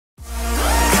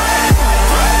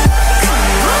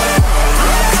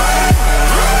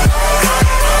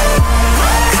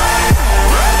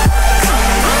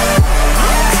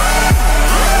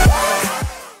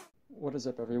What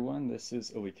is up everyone, this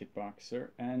is Elite Kickboxer,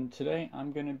 and today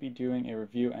I'm going to be doing a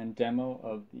review and demo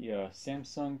of the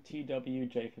Samsung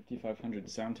TW-J5500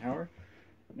 Sound Tower.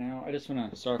 Now I just want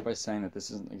to start by saying that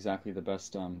this isn't exactly the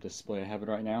best display I have it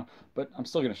right now, but I'm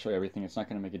still going to show you everything. It's not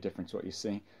going to make a difference what you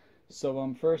see.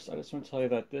 So first I just want to tell you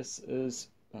that this is,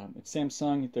 it's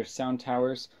Samsung, they're sound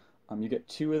towers. You get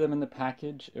two of them in the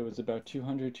package. It was about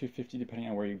 $200, $250 depending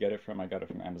on where you get it from. I got it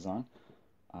from Amazon.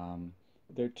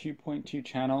 They're 2.2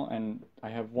 channel, and I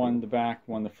have one in the back,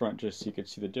 one in the front, just so you could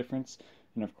see the difference.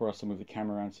 And of course I'll move the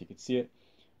camera around so you could see it.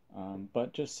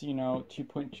 But just so you know,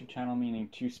 2.2 channel meaning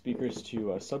two speakers,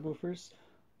 two subwoofers,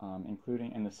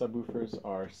 including, and the subwoofers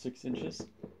are 6 inches,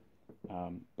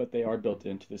 but they are built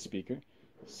into the speaker.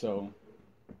 So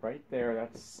right there,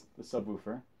 that's the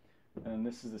subwoofer, and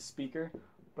this is the speaker.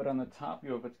 But on the top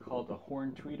you have what's called a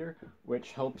horn tweeter,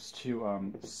 which helps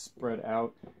to spread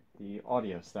out the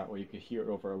audio, so that way you could hear it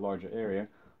over a larger area,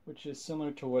 which is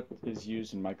similar to what is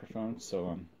used in microphones,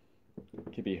 so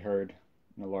it could be heard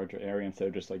in a larger area instead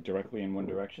of just like directly in one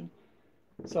direction.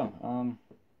 So I'm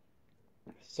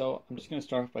just going to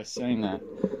start off by saying that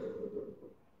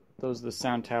those are the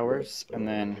sound towers, and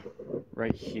then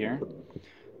right here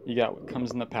you got what comes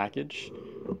in the package.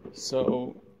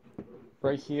 So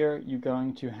right here you're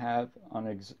going to have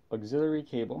an auxiliary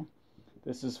cable.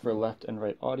 This is for left and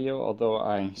right audio, although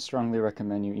I strongly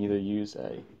recommend you either use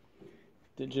a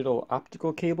digital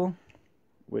optical cable,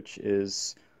 which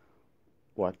is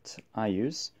what I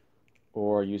use,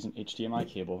 or use an HDMI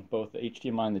cable. Both the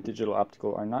HDMI and the digital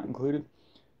optical are not included.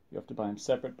 You have to buy them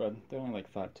separate, but they're only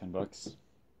like $5–10 bucks.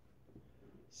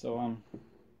 So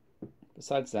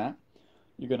besides that,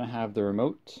 you're going to have the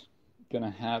remote, you're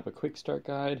going to have a quick start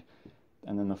guide,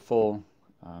 and then the full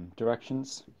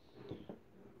directions.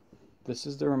 This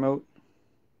is the remote.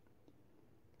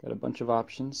 Got a bunch of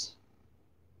options.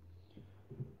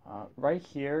 Right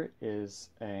here is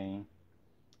a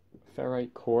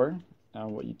ferrite core.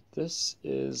 What you do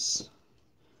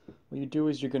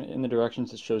is you're going to, in the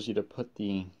directions, it shows you to put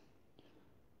the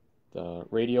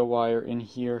radio wire in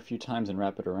here a few times and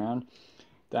wrap it around.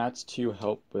 That's to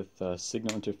help with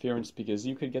signal interference, because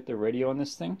you could get the radio on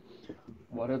this thing.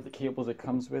 One of the cables it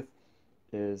comes with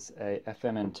is a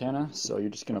FM antenna, so you're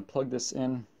just going to plug this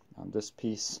in on this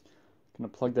piece. Going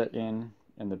to plug that in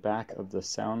the back of the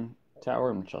sound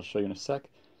tower, which I'll show you in a sec.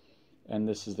 And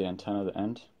this is the antenna at the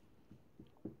end.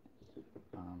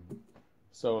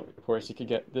 So of course you could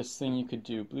get this thing, you could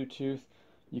do Bluetooth,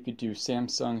 you could do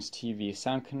Samsung's TV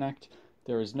Soundconnect.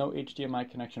 There is no HDMI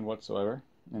connection whatsoever,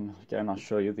 and again I'll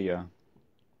show you the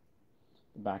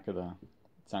back of the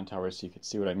sound tower so you can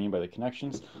see what I mean by the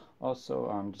connections.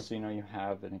 Also, just so you know, you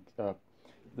have the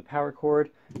power cord,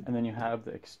 and then you have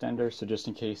the extender, so just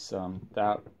in case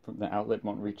that from the outlet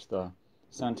won't reach the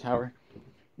sound tower,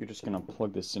 you're just going to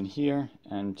plug this in here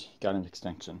and you got an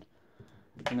extension.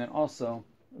 And then also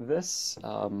this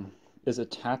is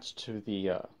attached to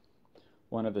the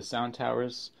one of the sound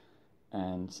towers,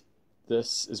 and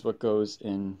this is what goes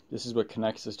in, this is what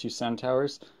connects those two sound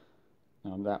towers.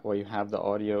 That way you have the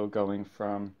audio going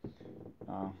from,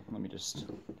 let me just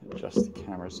adjust the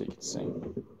camera so you can see.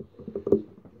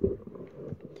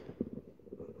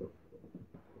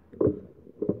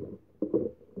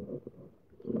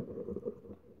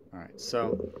 Alright,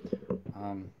 so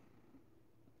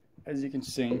as you can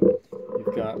see,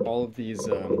 you've got all of these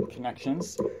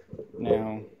connections.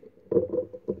 Now,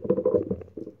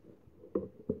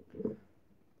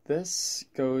 this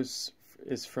is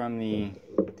from the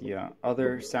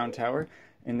other sound tower,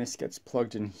 and this gets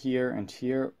plugged in here and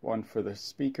here, one for the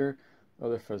speaker,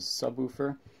 other for the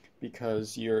subwoofer,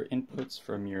 because your inputs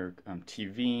from your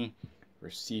TV,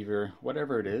 receiver,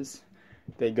 whatever it is,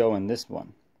 they go in this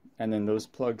one, and then those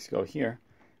plugs go here,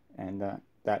 and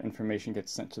that information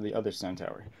gets sent to the other sound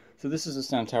tower. So this is a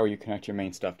sound tower you connect your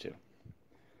main stuff to.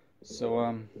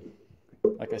 So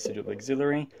like I said, you have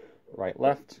auxiliary, right,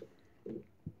 left.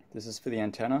 This is for the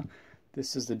antenna.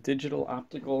 This is the digital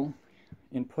optical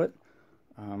input,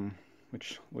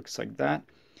 which looks like that,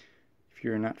 if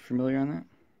you're not familiar on that.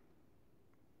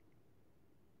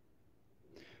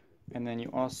 And then you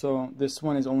also, this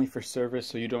one is only for service,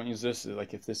 so you don't use this.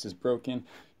 Like if this is broken,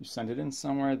 you send it in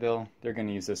somewhere, they're going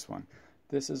to use this one.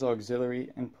 This is auxiliary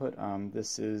input.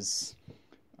 This is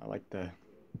like the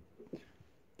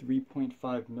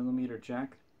 3.5 millimeter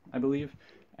jack, I believe.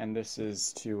 And this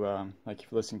is to, like if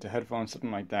you're listening to headphones,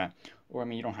 something like that. Or I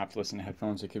mean, you don't have to listen to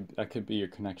headphones. That could be your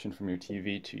connection from your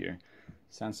TV to your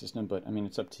sound system, but I mean,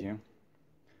 it's up to you.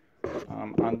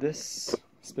 On this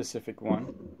specific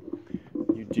one,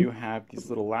 you do have these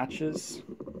little latches,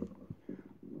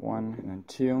 1 and then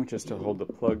 2, just to hold the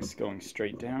plugs going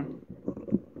straight down.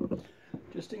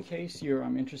 just in case you're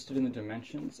interested in the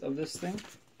dimensions of this thing,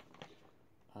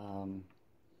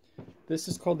 this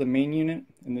is called the main unit,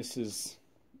 and this is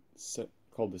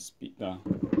called the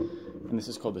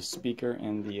speaker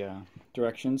and the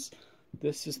directions.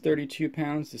 This is 32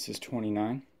 pounds. This is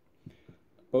 29.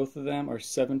 Both of them are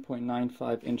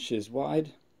 7.95 inches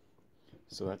wide,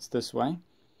 so that's this way,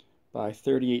 by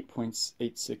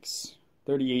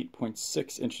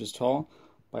 38.6 inches tall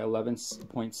by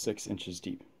 11.6 inches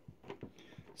deep.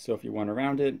 So if you want to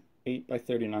round it, 8 by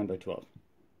 39 by 12.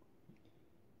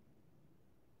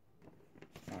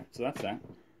 Alright, so that's that.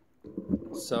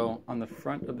 So on the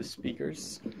front of the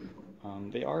speakers,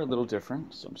 they are a little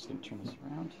different, so I'm just going to turn this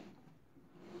around.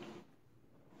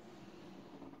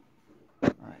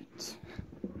 Alright.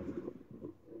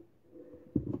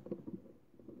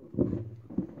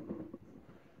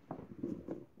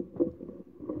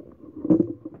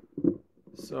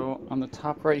 So on the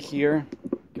top right here,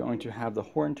 going to have the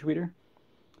horn tweeter.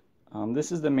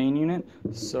 This is the main unit,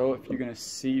 so if you're going to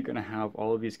see, you're going to have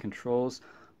all of these controls.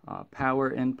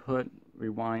 Power, input,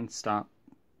 rewind, stop,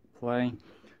 play.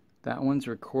 That one's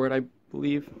record, I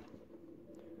believe.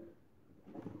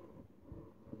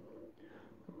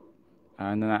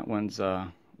 And then that one's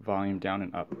volume down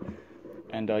and up.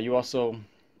 And you also,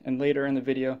 and later in the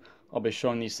video, I'll be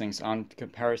showing these things on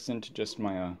comparison to just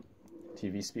my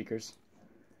TV speakers.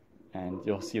 And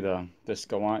you'll see this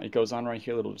go on. It goes on right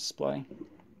here, little display.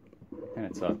 And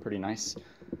it's pretty nice.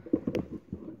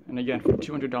 And again, for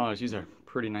 $200, these are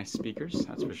pretty nice speakers,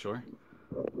 that's for sure.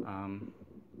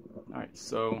 Alright,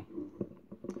 so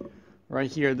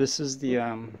right here, this is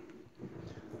the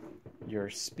your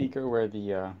speaker where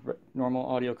the normal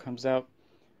audio comes out.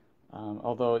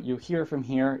 Although you hear from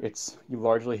here, you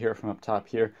largely hear from up top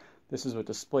here. This is what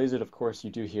displays it. Of course, you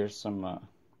do hear some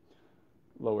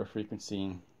lower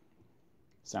frequency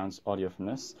sounds audio from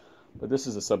this, but this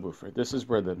is a subwoofer. This is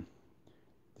where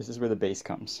the bass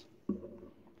comes.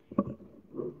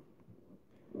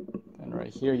 Then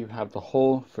right here you have the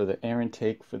hole for the air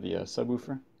intake for the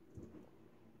subwoofer.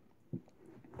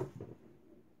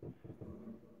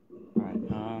 Alright,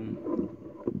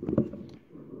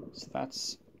 so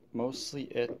that's mostly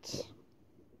it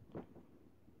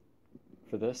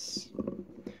for this.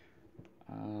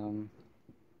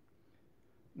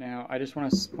 Now, I just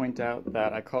want to point out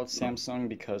that I called Samsung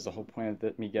because the whole point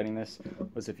of me getting this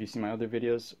was, if you see my other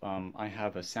videos, I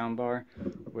have a soundbar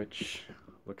which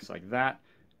looks like that.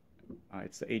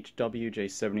 It's the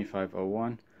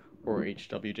HW-J5501 or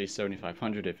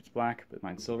HW-J7500 if it's black, but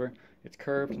mine's silver. It's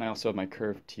curved, and I also have my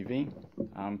curved TV.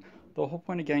 The whole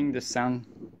point of getting the sound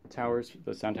towers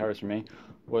for me,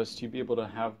 was to be able to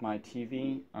have my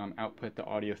TV output the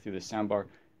audio through the soundbar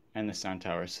and the sound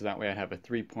tower, so that way I'd have a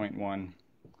 3.1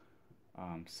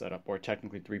 setup, or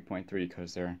technically 3.3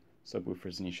 because there are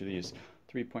subwoofers in each of these.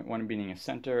 3.1 being a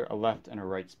center, a left, and a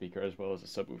right speaker, as well as a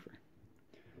subwoofer.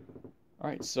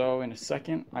 Alright, so in a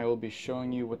second I will be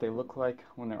showing you what they look like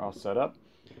when they're all set up,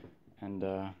 and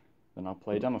then I'll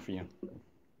play a demo for you.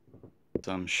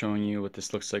 So I'm showing you what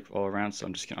this looks like all around, so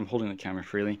I'm holding the camera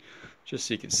freely just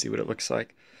so you can see what it looks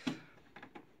like.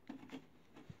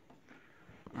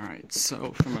 Alright,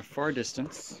 so from a far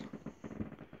distance,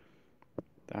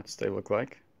 that's what they look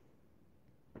like.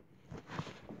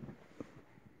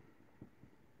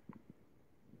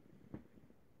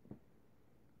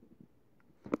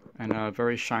 And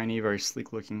very shiny, very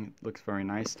sleek looking. It looks very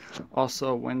nice.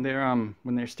 Also, when they're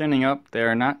standing up,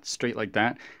 they're not straight like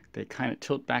that. They kind of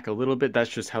tilt back a little bit. That's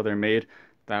just how they're made.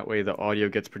 That way the audio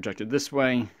gets projected this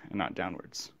way and not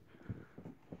downwards.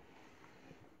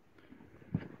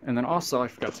 And then also, I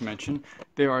forgot to mention,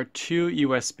 there are two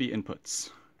USB inputs.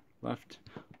 Left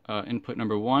input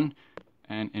number 1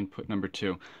 and input number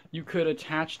 2. You could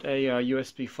attach a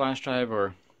USB flash drive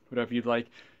or whatever you'd like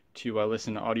to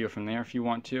listen to audio from there if you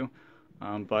want to.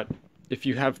 But if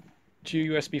you have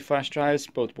two USB flash drives,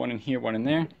 both one in here, one in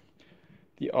there,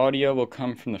 the audio will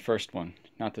come from the first one,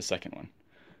 not the second one.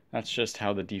 That's just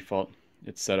how the default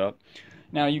it's set up.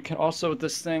 Now you can also, with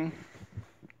this thing,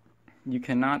 you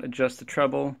cannot adjust the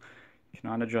treble, you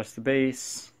cannot adjust the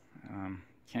bass,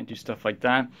 can't do stuff like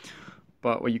that.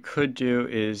 But what you could do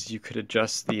is you could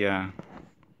adjust the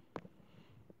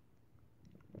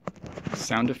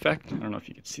sound effect. I don't know if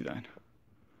you can see that.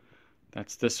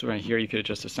 That's this right here. You could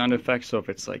adjust the sound effect. So if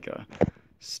it's like a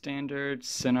standard,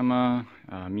 cinema,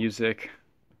 music,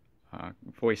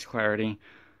 voice clarity,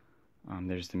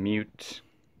 there's the mute,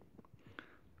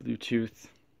 Bluetooth,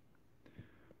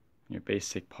 your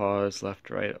basic pause, left,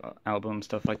 right, album,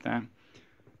 stuff like that.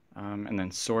 And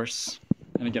then source.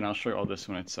 And again, I'll show you all this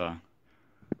when it's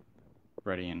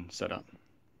ready and set up.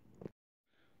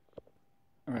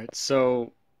 Alright,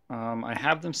 so I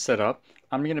have them set up.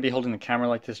 I'm going to be holding the camera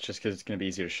like this just because it's going to be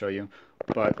easier to show you.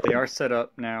 But they are set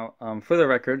up now. For the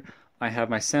record, I have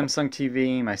my Samsung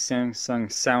TV, my Samsung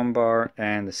soundbar,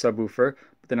 and the subwoofer.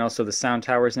 But then also the sound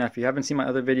towers. Now, if you haven't seen my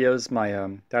other videos,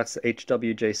 that's the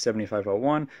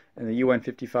HW-J7501 and the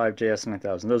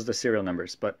UN55JS9000. Those are the serial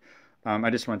numbers. But I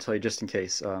just want to tell you just in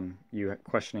case you're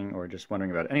questioning or just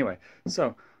wondering about it. Anyway,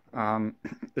 so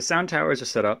the sound towers are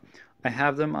set up. I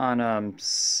have them on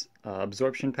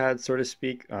absorption pads, so to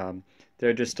speak.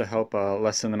 They're just to help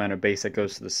lessen the amount of bass that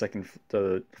goes to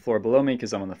the floor below me,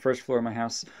 because I'm on the first floor of my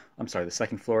house. I'm sorry, the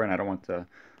second floor, and I don't want the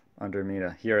under me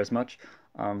to hear as much.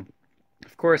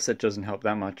 Of course, that doesn't help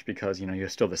that much because you're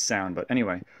still the sound. But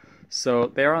anyway, so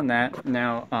they're on that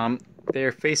now.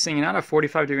 They're facing not a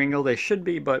 45-degree angle. They should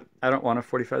be, but I don't want a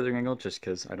 45-degree angle just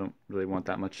because I don't really want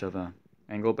that much of a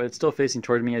angle. But it's still facing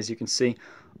toward me, as you can see,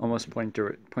 almost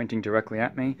pointing directly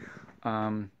at me.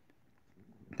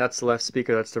 That's the left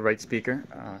speaker, that's the right speaker.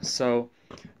 So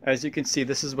as you can see,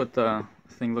 this is what the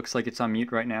thing looks like. It's on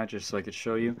mute right now, just so I could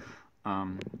show you.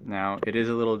 Now it is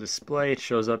a little display. It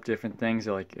shows up different things,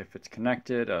 like if it's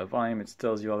connected, volume, it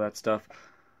tells you all that stuff.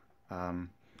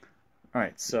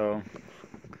 Alright, so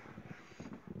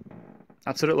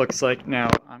that's what it looks like. Now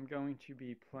I'm going to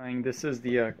be playing, this is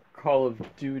the Call of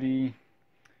Duty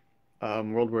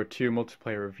World War II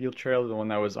multiplayer reveal trailer, the one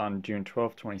that was on June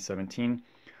 12th, 2017.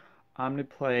 I'm going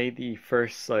to play the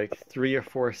first 3 or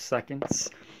 4 seconds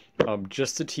of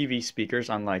just the TV speakers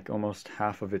on almost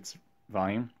half of its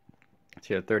volume.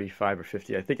 It's either 35 or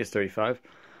 50, I think it's 35.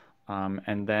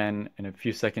 And then in a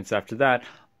few seconds after that,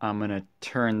 I'm going to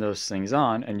turn those things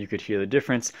on and you could hear the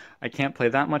difference. I can't play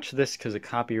that much of this because of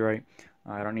copyright.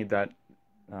 I don't need that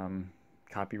I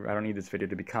don't need this video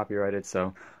to be copyrighted,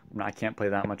 so I can't play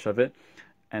that much of it.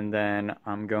 And then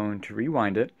I'm going to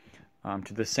rewind it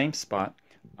to the same spot.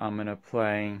 I'm going to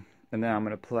play, and then I'm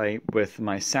going to play with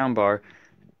my soundbar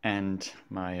and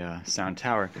my sound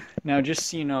tower. Now, just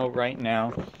so you know, right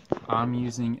now I'm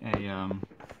using a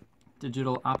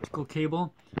digital optical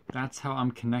cable. That's how I'm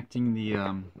connecting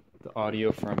the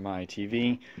audio from my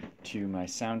TV to my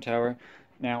sound tower.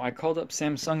 Now, I called up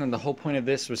Samsung, and the whole point of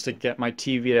this was to get my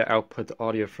TV to output the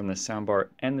audio from the soundbar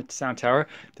and the sound tower.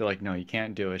 They're like, no, you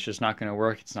can't do it. It's just not going to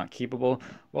work. It's not keepable.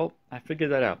 Well, I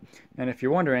figured that out. And if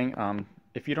you're wondering,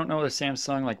 if you don't know what a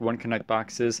Samsung One Connect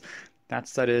box is, that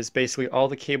is basically all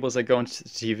the cables that go into the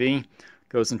TV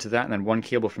goes into that, and then one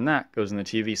cable from that goes in the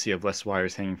TV, so you have less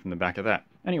wires hanging from the back of that.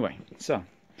 Anyway, so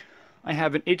I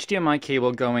have an HDMI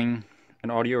cable going,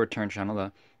 an audio return channel,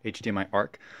 the HDMI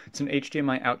ARC. It's an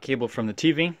HDMI out cable from the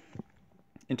TV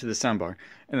into the soundbar.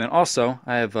 And then also,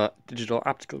 I have a digital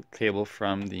optical cable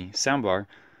from the soundbar,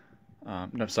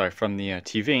 from the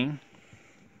TV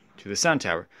to the sound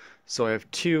tower. So I have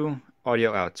 2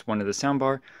 audio outs, one to the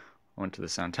soundbar, one to the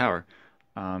sound tower.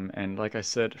 And like I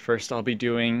said, first I'll be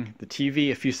doing the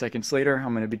TV. A few seconds later,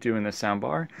 I'm going to be doing the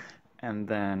soundbar. And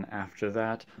then after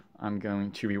that, I'm going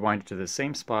to rewind it to the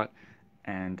same spot,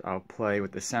 and I'll play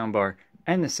with the soundbar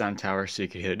and the sound tower so you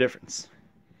can hear the difference.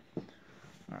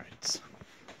 Alright.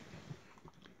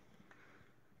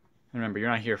 Remember, you're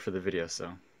not here for the video,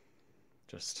 so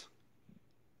just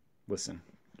listen,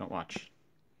 don't watch.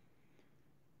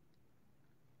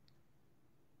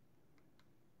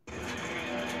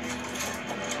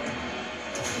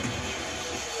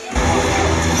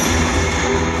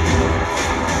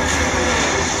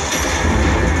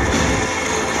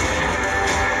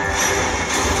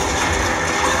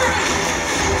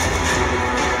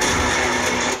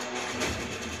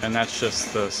 And that's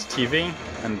just the TV,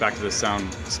 and back to the sound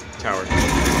tower.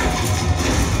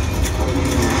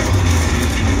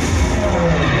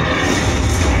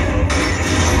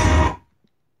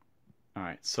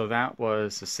 Alright, so that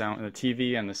was the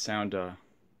TV and the sound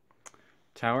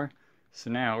tower. So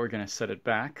now we're going to set it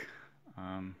back.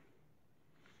 Put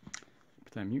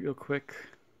that mute real quick.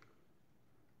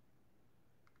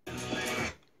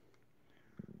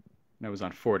 That was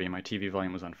on 40, my TV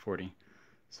volume was on 40.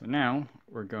 So now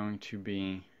we're going to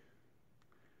be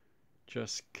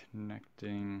just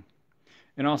connecting,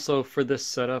 and also for this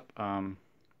setup, oh,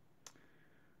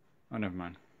 never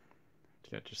mind.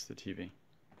 Yeah, just the TV.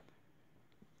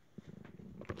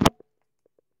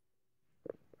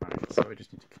 Alright, so I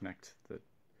just need to connect the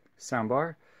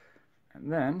soundbar, and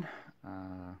then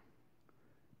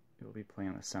it will be playing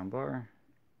on the soundbar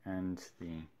and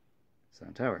the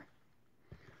sound tower.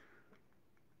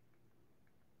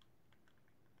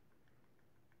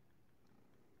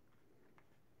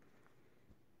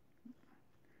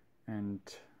 And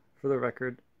for the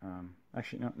record,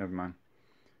 actually, no, never mind.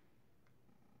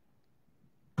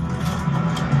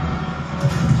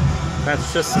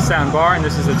 That's just the sound bar, and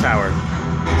this is the tower.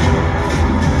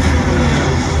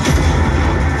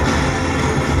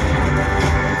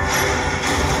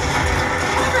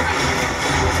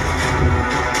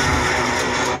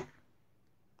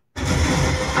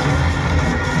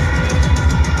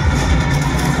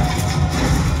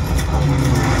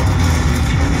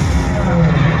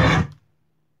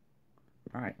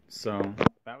 Alright, so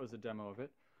that was a demo of it.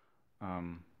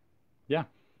 Yeah,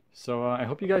 so I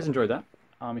hope you guys enjoyed that.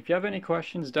 If you have any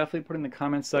questions, definitely put in the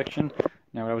comments section.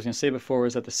 Now, what I was going to say before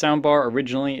was that the soundbar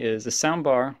originally is the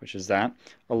soundbar, which is that,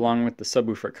 along with the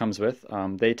subwoofer it comes with.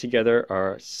 They together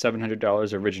are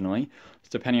 $700 originally. So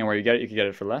depending on where you get it, you can get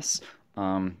it for less.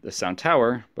 The sound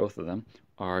tower, both of them,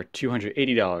 are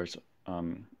 $280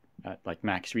 at like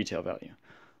max retail value.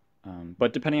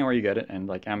 But depending on where you get it, and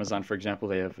like Amazon, for example,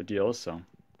 they have deals, so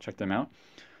check them out.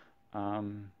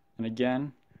 And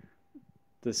again,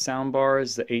 the soundbar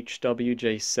is the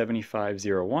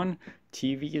HW-J5501.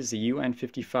 TV is the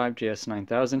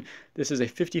UN55JS9000. This is a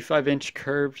 55-inch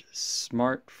curved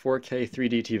smart 4K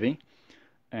 3D TV,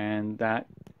 and the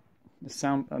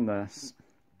sound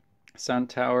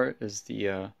tower is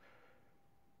the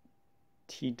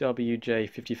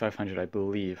TW-J5500, I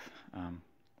believe.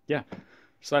 Yeah.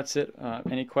 So that's it.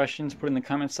 Any questions, put in the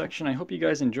comments section. I hope you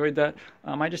guys enjoyed that.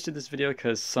 I just did this video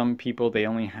because some people,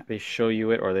 they show you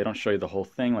it, or they don't show you the whole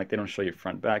thing. Like, they don't show you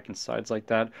front, back, and sides like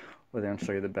that, or they don't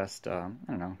show you the best, I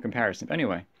don't know, comparison. But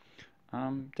anyway,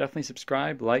 definitely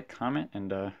subscribe, like, comment,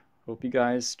 and hope you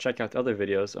guys check out the other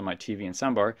videos on my TV and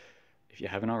soundbar if you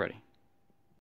haven't already.